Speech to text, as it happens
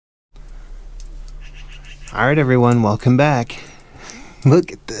Alright everyone, welcome back.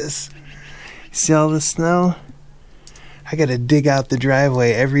 Look at this. See all the snow? I gotta dig out the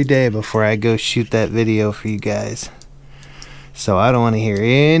driveway every day before I go shoot that video for you guys. So I don't want to hear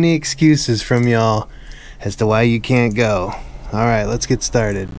any excuses from y'all as to why you can't go. Alright, let's get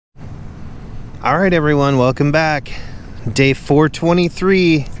started. Alright everyone, welcome back. Day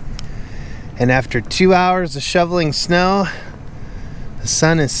 423. And after 2 hours of shoveling snow, the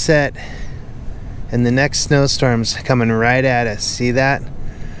sun is set. And the next snowstorm's coming right at us. See that?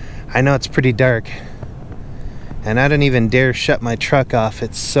 I know it's pretty dark. And I don't even dare shut my truck off.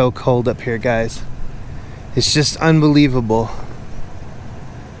 It's so cold up here, guys. It's just unbelievable.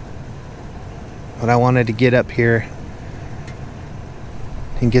 But I wanted to get up here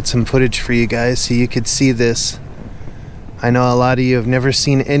and get some footage for you guys so you could see this. I know a lot of you have never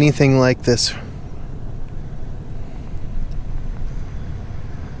seen anything like this.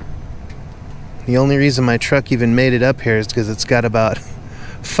 The only reason my truck even made it up here is because it's got about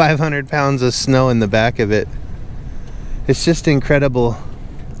 500 pounds of snow in the back of it. It's just incredible.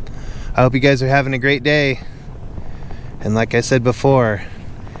 I hope you guys are having a great day. And like I said before,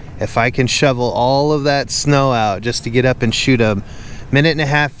 if I can shovel all of that snow out just to get up and shoot a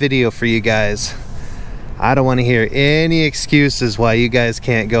 1.5-minute video for you guys, I don't want to hear any excuses why you guys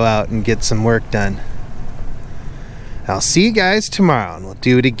can't go out and get some work done. I'll see you guys tomorrow and we'll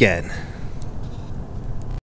do it again.